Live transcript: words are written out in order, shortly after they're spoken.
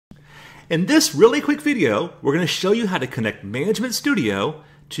In this really quick video, we're going to show you how to connect Management Studio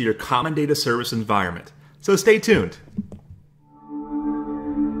to your Common Data Service environment. So stay tuned.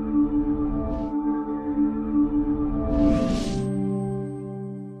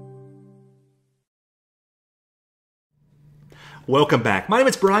 Welcome back. My name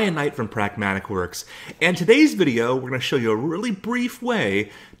is Brian Knight from Pragmatic Works, and today's video we're going to show you a really brief way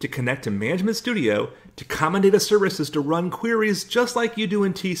to connect to Management Studio to Common Data Services to run queries just like you do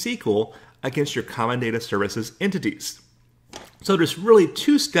in T-SQL against your Common Data Services entities. So there's really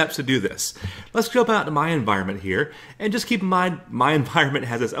two steps to do this. Let's jump out to my environment here, and just keep in mind my environment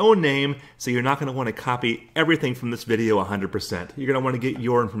has its own name, so you're not going to want to copy everything from this video 100%. You're going to want to get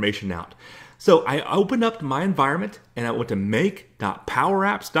your information out. So I opened up my environment and I went to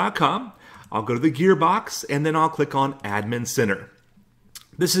make.powerapps.com. I'll go to the gearbox and then I'll click on Admin Center.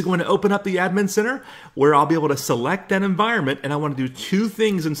 This is going to open up the Admin Center where I'll be able to select that environment, and I want to do two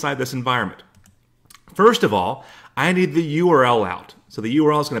things inside this environment. First of all, I need the URL out. So the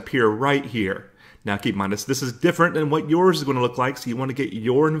URL is going to appear right here. Now keep in mind, this is different than what yours is going to look like, so you want to get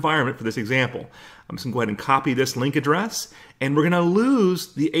your environment for this example. I'm just going to go ahead and copy this link address, and we're going to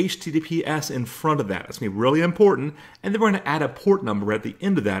lose the HTTPS in front of that. That's going to be really important, and then we're going to add a port number at the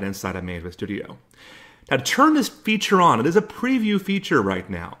end of that inside of Management Studio. Now to turn this feature on, it is a preview feature right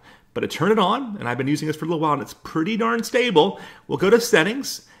now, but to turn it on, and I've been using this for a little while and it's pretty darn stable, we'll go to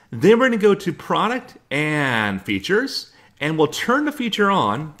Settings, then we're going to go to Product and Features, and we'll turn the feature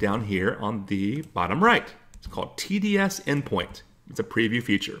on down here on the bottom right. It's called TDS Endpoint. It's a preview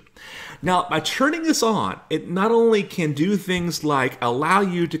feature. Now, by turning this on, it not only can do things like allow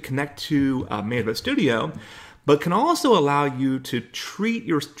you to connect to Management Studio, but can also allow you to treat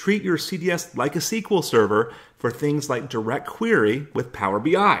your CDS like a SQL server for things like direct query with Power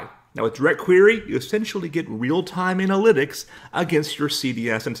BI. Now, with direct query, you essentially get real-time analytics against your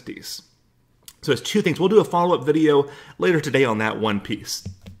CDS entities. So there's two things. We'll do a follow-up video later today on that one piece.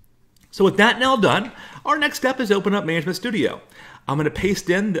 So with that now done, our next step is open up Management Studio. I'm going to paste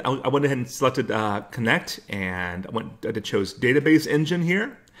in, I went ahead and selected Connect, and I chose Database Engine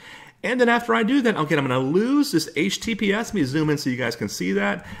here. And then after I do that, okay, I'm going to lose this HTTPS. Let me zoom in so you guys can see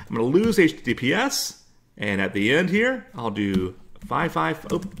that. I'm going to lose HTTPS, and at the end here, I'll do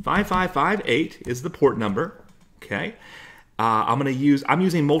 5558 is the port number. Okay. I'm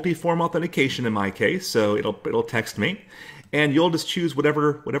using multi-form authentication in my case, so it'll text me, and you'll just choose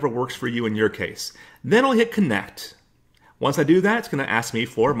whatever works for you in your case. Then I'll hit connect. Once I do that, it's going to ask me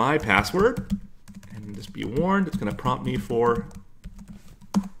for my password, and just be warned, it's going to prompt me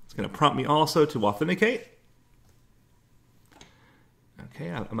also to authenticate. Okay,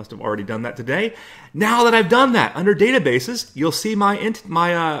 I must have already done that today. Now that I've done that, under databases, you'll see my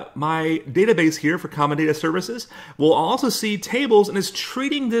database here for Common Data Services. We'll also see tables, and it's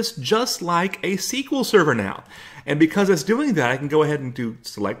treating this just like a SQL server now. And because it's doing that, I can go ahead and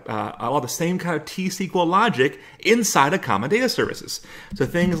select all the same kind of T-SQL logic inside of Common Data Services. So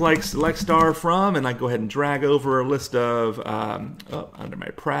things like select star from, and I go ahead and drag over a list of, under my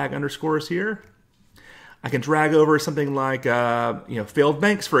Prag underscores here, I can drag over something like failed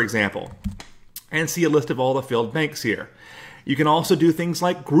banks, for example, and see a list of all the failed banks here. You can also do things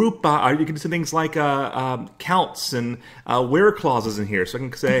like you can do things like counts and where clauses in here. So I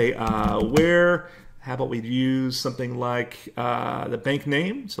can say where. How about we use something like the bank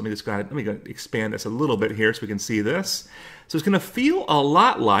name? So let me expand this a little bit here so we can see this. So it's going to feel a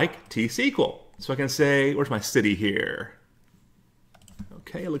lot like T-SQL. So I can say, where's my city here?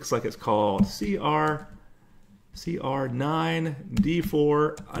 Okay, it looks like it's called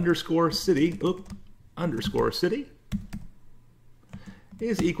CR9D4 underscore city, underscore city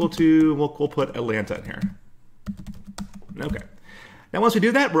is equal to, we'll put Atlanta in here. Okay. Now once we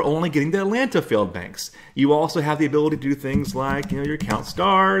do that, we're only getting the Atlanta failed banks. You also have the ability to do things like your count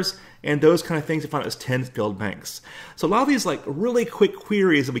stars and those kind of things to find out as 10 failed banks. So a lot of these really quick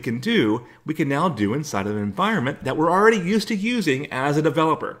queries that we can now do inside of an environment that we're already used to using as a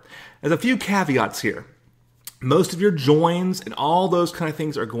developer. There's a few caveats here. Most of your joins and all those kind of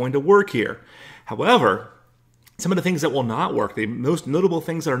things are going to work here. However, some of the things that will not work, the most notable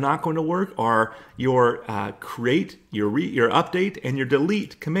things that are not going to work are your create, your update, and your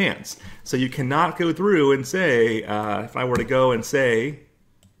delete commands. So you cannot go through and say, if I were to go and say,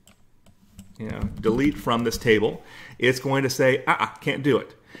 delete from this table, it's going to say, can't do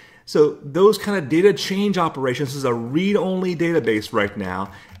it. So those kind of data change operations, this is a read-only database right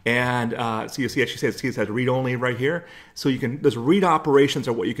now. And so you see, actually it says read-only right here. So you can, those read operations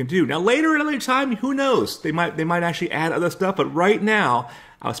are what you can do. Now later at another time, who knows? They might actually add other stuff. But right now,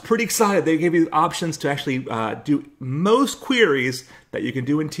 I was pretty excited. They gave you options to actually do most queries that you can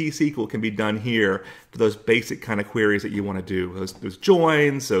do in T-SQL can be done here for those basic kind of queries that you want to do. Those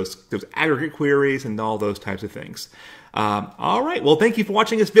joins, those aggregate queries, and all those types of things. All right. Well, thank you for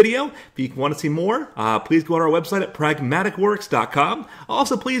watching this video. If you want to see more, please go to our website at pragmaticworks.com.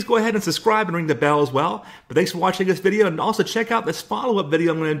 Also, please go ahead and subscribe and ring the bell as well. But thanks for watching this video, and also check out this follow-up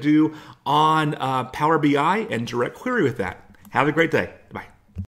video I'm going to do on Power BI and direct query with that. Have a great day. Bye.